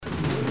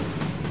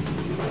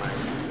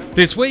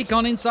This week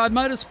on Inside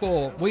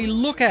Motorsport, we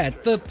look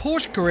at the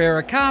Porsche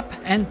Carrera Cup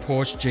and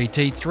Porsche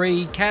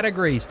GT3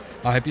 categories.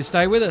 I hope you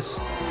stay with us.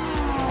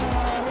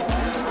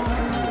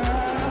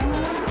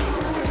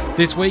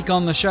 This week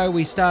on the show,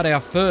 we start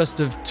our first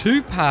of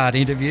two-part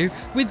interview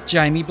with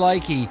Jamie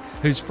Blakey,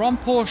 who's from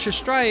Porsche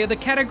Australia, the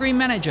category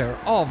manager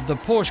of the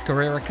Porsche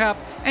Carrera Cup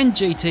and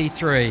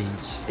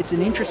GT3s. It's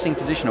an interesting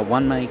position, a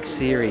one-make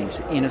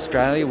series in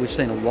Australia. We've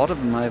seen a lot of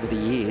them over the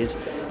years,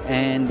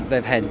 and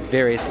they've had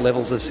various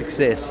levels of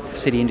success.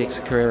 City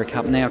Index Carrera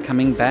Cup now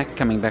coming back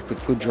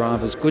with good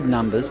drivers, good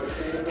numbers.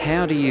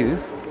 How do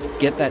you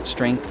get that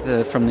strength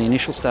from the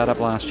initial startup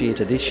last year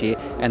to this year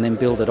and then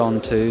build it on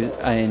to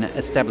an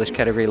established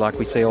category like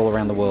we see all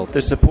around the world?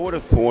 The support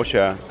of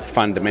Porsche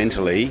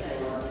fundamentally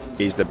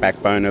is the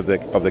backbone of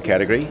the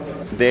category.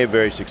 They're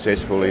very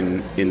successful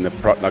in the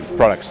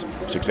product's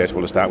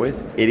successful to start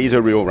with. It is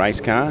a real race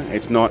car.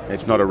 It's not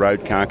a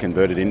road car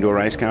converted into a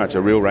race car. It's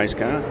a real race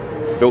car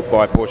built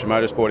by Porsche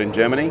Motorsport in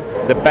Germany.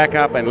 The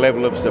backup and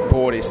level of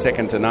support is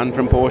second to none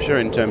from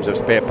Porsche in terms of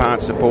spare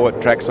parts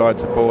support, trackside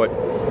support,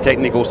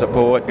 technical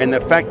support, and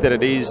the fact that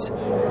it is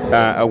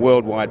a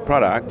worldwide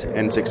product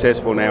and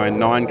successful now in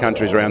 9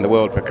 countries around the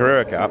world for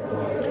Carrera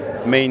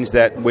Cup means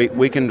that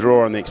we can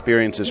draw on the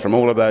experiences from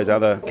all of those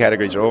other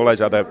categories or all those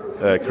other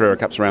Carrera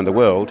Cups around the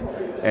world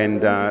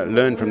and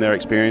learn from their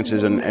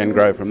experiences and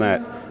grow from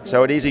that.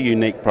 So it is a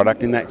unique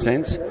product in that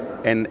sense.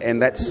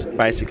 And that's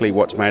basically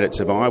what's made it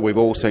survive. We've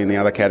all seen the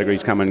other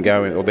categories come and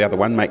go, or the other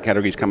one-make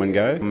categories come and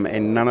go,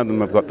 and none of them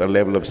have got the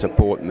level of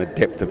support and the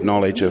depth of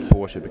knowledge of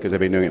Porsche because they've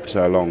been doing it for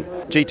so long.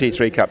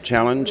 GT3 Cup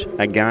Challenge,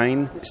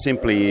 again,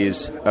 simply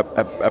is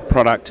a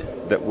product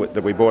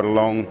that we brought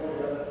along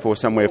for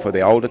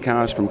the older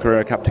cars from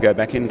Carrera Cup to go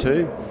back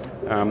into.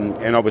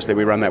 And obviously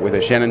we run that with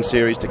a Shannon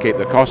series to keep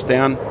the cost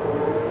down.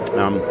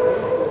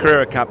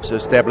 Carrera Cup's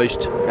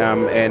established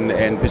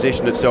and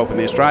positioned itself in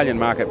the Australian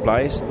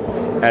marketplace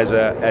as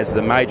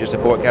the major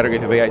support category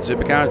for V8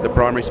 supercars, the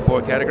primary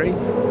support category,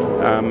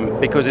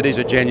 because it is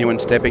a genuine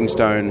stepping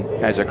stone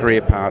as a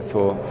career path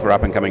for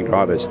up-and-coming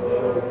drivers.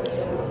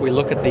 We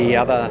look at the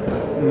other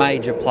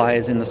major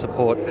players in the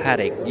support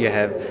paddock. You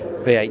have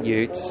V8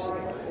 Utes,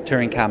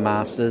 Touring Car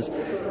Masters.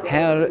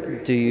 How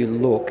do you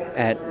look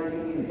at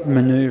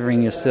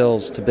manoeuvring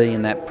yourselves to be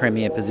in that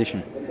premier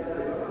position?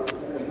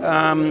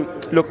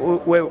 Look,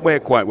 we're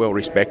quite well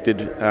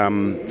respected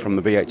from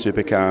the V8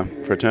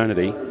 supercar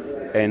fraternity,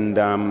 and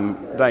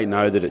they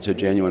know that it's a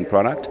genuine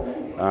product.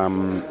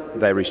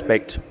 They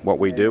respect what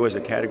we do as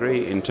a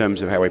category in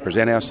terms of how we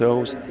present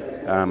ourselves.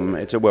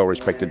 It's a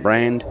well-respected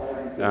brand,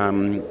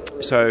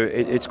 so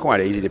it's quite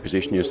easy to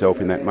position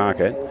yourself in that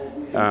market.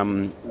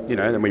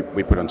 Then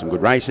we put on some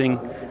good racing.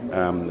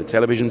 The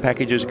television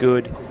package is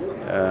good.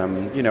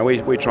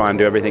 We try and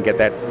do everything at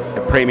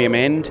that premium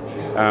end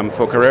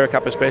for Carrera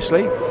Cup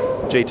especially.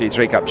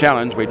 GT3 Cup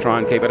Challenge, we try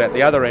and keep it at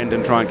the other end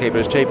and try and keep it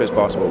as cheap as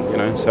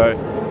possible. So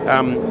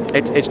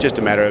it's just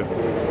a matter of,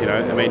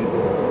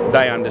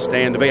 they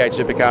understand, the V8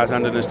 supercars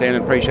understand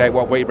and appreciate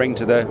what we bring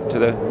to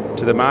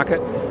the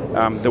market.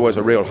 There was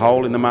a real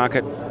hole in the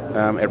market,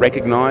 a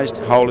recognised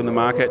hole in the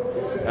market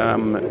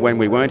when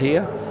we weren't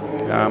here.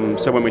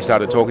 So when we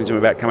started talking to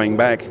them about coming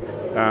back,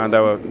 they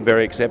were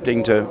very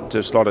accepting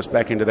to slot us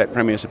back into that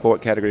premier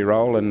support category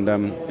role, and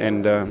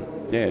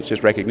it's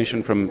just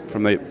recognition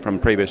from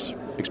previous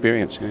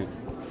experience. Yeah.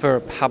 For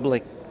a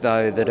public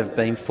though that have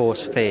been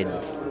force-fed,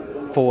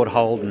 Ford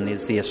Holden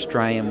is the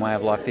Australian way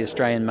of life, the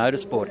Australian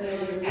motorsport.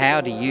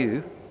 How do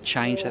you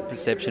change that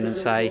perception and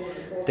say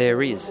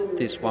there is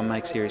this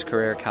one-make series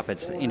Carrera Cup,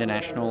 it's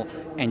international,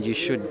 and you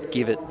should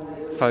give it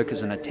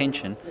focus and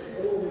attention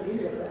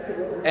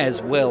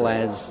as well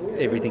as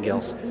everything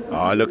else?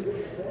 Oh, look,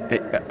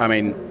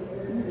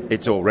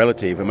 it's all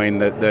relative.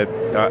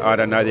 I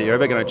don't know that you're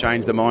ever going to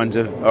change the minds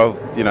of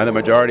the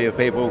majority of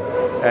people.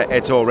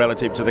 It's all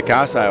relative to the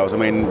car sales.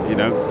 Ford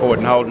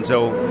and Holden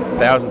sell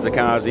thousands of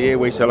cars a year.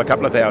 We sell a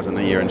couple of thousand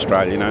a year in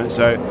Australia.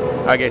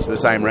 So I guess the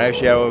same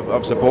ratio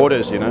of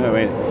supporters.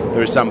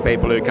 There are some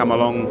people who come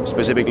along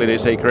specifically to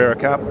see Carrera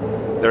Cup.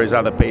 There is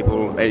other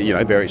people,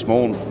 very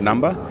small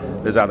number.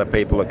 There's other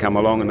people that come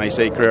along and they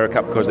see Carrera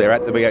Cup because they're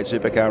at the V8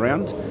 Supercar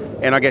rounds.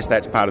 And I guess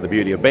that's part of the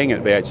beauty of being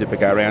at V8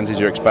 Supercar rounds is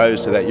you're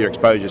exposed to that. You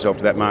expose yourself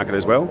to that market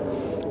as well.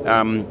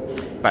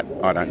 But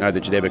I don't know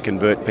that you'd ever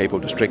convert people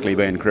to strictly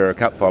being Carrera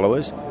Cup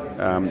followers.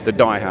 The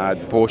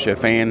die-hard Porsche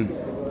fan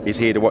is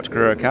here to watch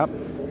Carrera Cup.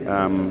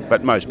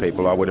 But most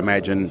people, I would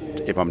imagine,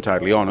 if I'm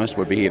totally honest,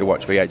 would be here to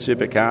watch V8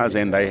 Supercars,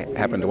 and they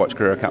happen to watch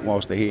Carrera Cup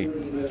whilst they're here.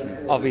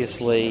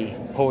 Obviously,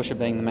 Porsche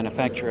being the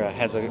manufacturer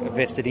has a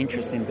vested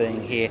interest in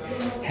being here.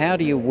 How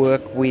do you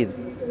work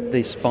with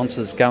these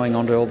sponsors going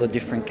onto all the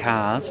different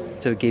cars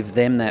to give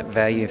them that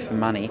value for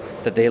money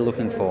that they're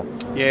looking for?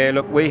 Yeah,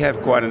 look, we have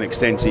quite an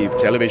extensive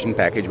television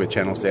package with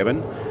Channel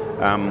 7.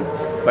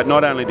 But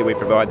not only do we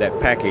provide that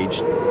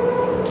package,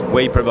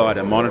 we provide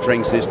a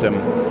monitoring system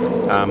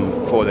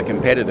for the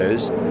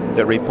competitors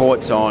that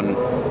reports on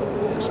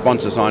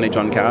sponsor signage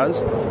on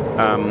cars.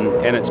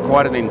 And it's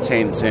quite an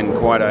intense and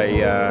quite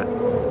a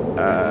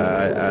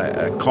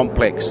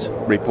complex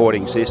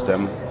reporting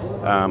system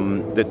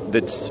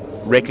that's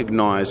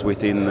recognised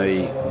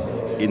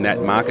in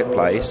that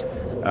marketplace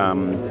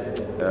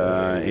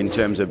in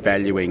terms of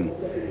valuing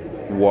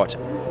what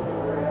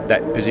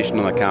that position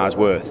on the car is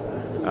worth,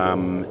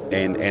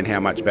 and how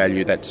much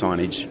value that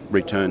signage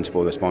returns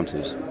for the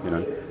sponsors.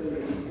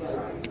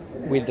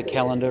 With the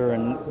calendar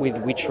and with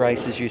which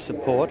races you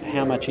support,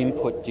 how much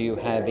input do you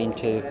have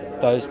into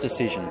those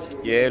decisions?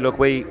 Yeah, look,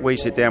 we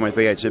sit down with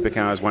V8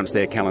 Supercars once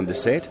their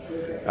calendar's set,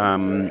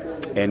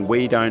 and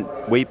we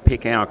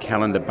pick our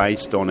calendar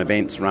based on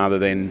events rather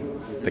than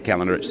the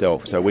calendar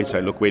itself. So we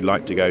say, look, we'd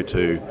like to go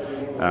to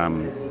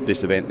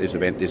this event, this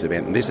event, this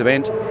event, and this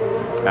event,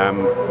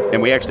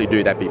 and we actually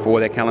do that before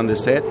their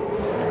calendar's set,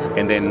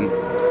 and then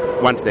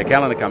once their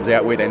calendar comes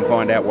out, we then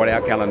find out what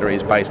our calendar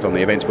is based on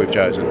the events we've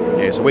chosen.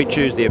 Yeah, so we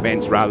choose the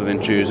events rather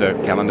than choose a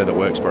calendar that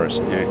works for us.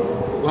 Yeah.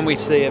 When we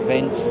see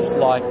events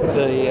like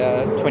the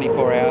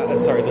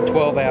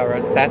 12-hour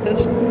at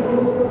Bathurst,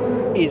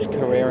 is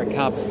Carrera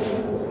Cup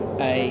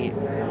a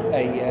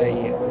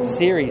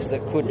series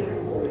that could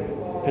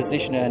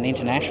position an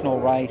international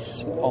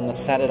race on the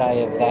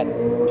Saturday of that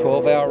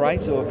 12-hour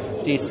race, or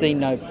do you see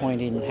no point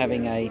in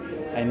having a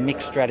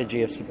mixed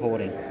strategy of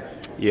supporting?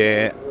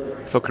 Yeah.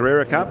 For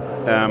Carrera Cup,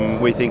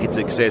 we think its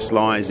success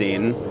lies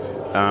in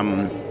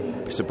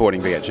supporting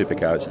V8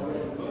 Supercars.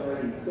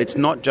 It's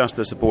not just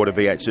the support of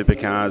V8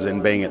 Supercars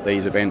and being at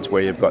these events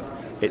where you've got...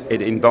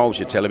 It involves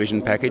your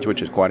television package,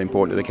 which is quite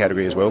important to the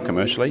category as well,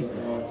 commercially.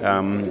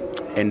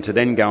 And to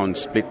then go and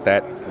split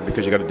that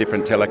because you've got a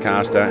different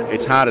telecaster.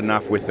 It's hard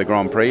enough with the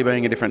Grand Prix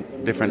being a different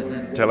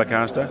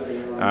telecaster,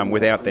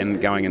 without then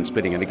going and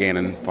splitting it again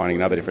and finding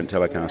another different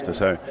telecaster.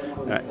 So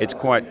it's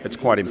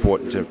quite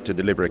important to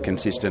deliver a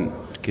consistent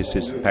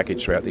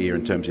package throughout the year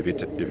in terms of your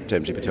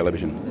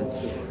television.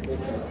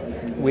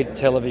 With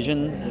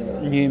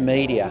television, new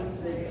media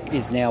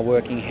is now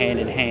working hand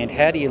in hand.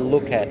 How do you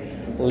look at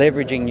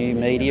leveraging new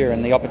media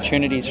and the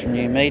opportunities from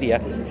new media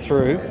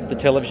through the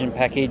television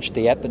package,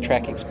 the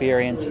at-the-track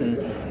experience,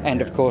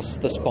 and of course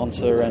the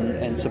sponsor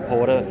and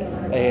supporter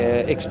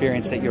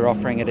experience that you're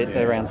offering at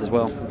the rounds as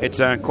well? It's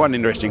quite an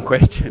interesting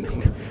question,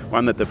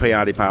 one that the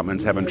PR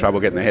department's having trouble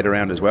getting their head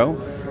around as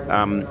well.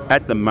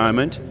 At the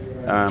moment,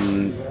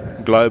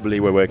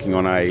 globally, we're working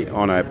on a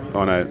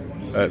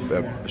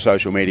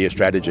social media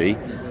strategy,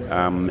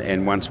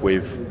 and once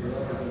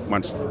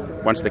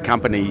the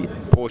company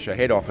Porsche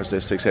head office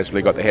has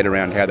successfully got the head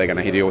around how they're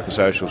going to deal with the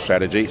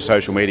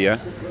social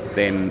media,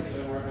 then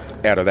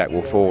out of that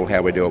will fall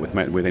how we do it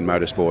within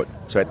motorsport.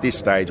 So at this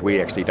stage, we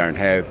actually don't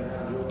have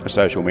a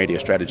social media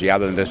strategy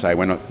other than to say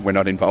we're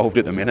not involved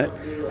at the minute.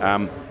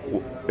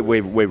 We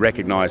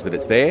recognise that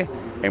it's there,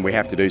 and we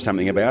have to do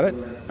something about it.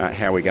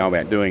 How we go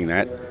about doing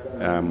that,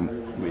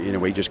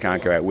 we just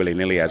can't go out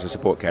willy-nilly as a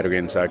support category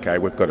and say, okay,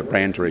 we've got a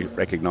brand to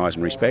recognise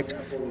and respect,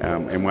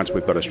 and once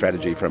we've got a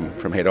strategy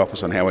from head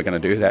office on how we're going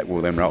to do that,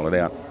 we'll then roll it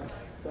out.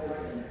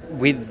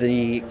 With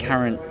the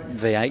current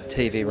V8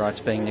 TV rights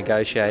being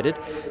negotiated,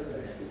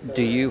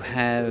 are you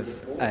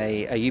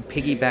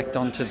piggybacked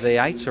onto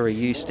V8s, or are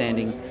you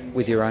standing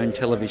with your own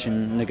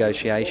television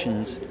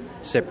negotiations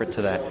separate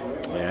to that?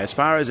 Yeah, as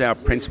far as our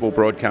principal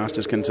broadcast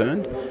is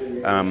concerned,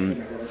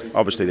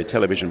 obviously the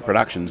television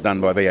production's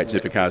done by V8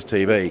 Supercars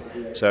TV,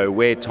 so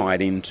we're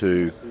tied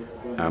into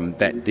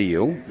that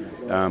deal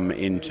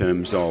in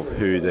terms of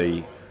who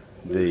the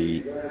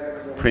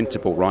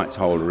principal rights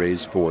holder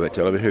is for the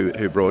television,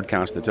 who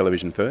broadcasts the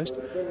television first.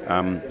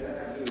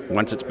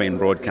 Once it's been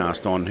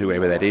broadcast on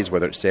whoever that is,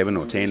 whether it's 7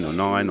 or 10 or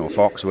 9 or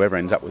Fox, whoever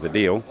ends up with the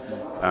deal,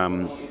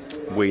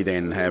 we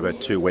then have a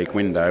 2-week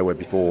window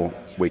before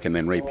we can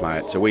then replay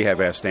it. So we have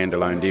our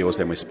standalone deals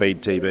then with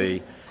Speed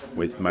TV,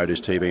 with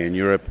Motors TV in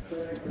Europe,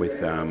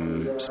 with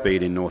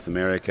Speed in North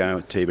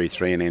America,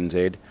 TV3 and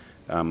NZ.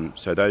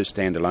 So those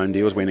standalone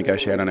deals we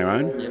negotiate on our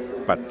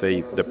own, but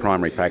the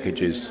primary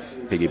package is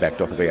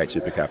piggybacked off a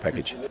V8 Supercar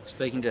package.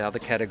 Speaking to other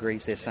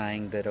categories, they're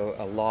saying that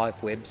a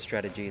live web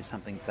strategy is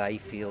something they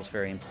feel is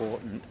very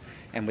important,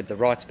 and with the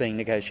rights being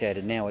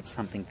negotiated now, it's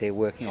something they're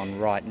working on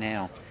right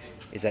now.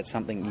 Is that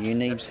something you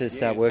need to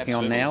start working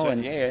on now?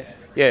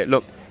 Yeah,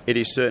 look, it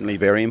is certainly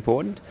very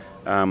important.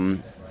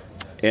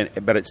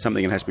 But it's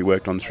something that has to be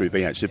worked on through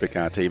V8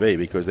 Supercar TV,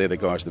 because they're the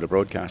guys that are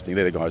broadcasting,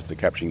 they're the guys that are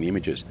capturing the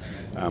images,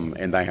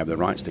 and they have the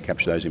rights to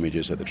capture those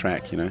images at the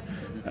track.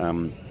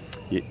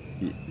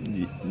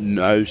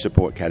 No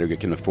support category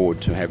can afford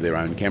to have their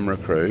own camera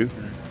crew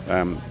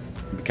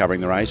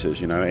covering the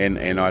races,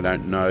 and I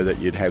don't know that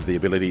you'd have the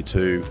ability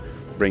to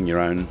bring your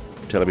own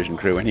television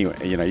crew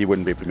anyway. You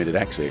wouldn't be permitted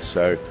access.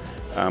 So,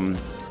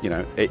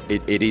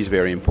 it is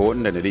very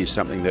important, and it is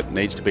something that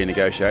needs to be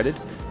negotiated.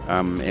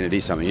 And it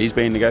is something that is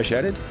being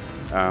negotiated.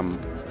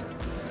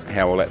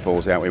 How all that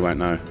falls out, we won't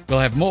know. We'll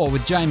have more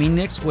with Jamie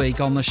next week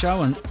on the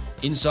show. And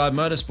Inside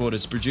Motorsport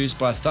is produced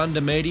by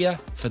Thunder Media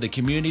for the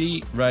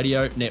Community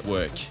Radio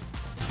Network.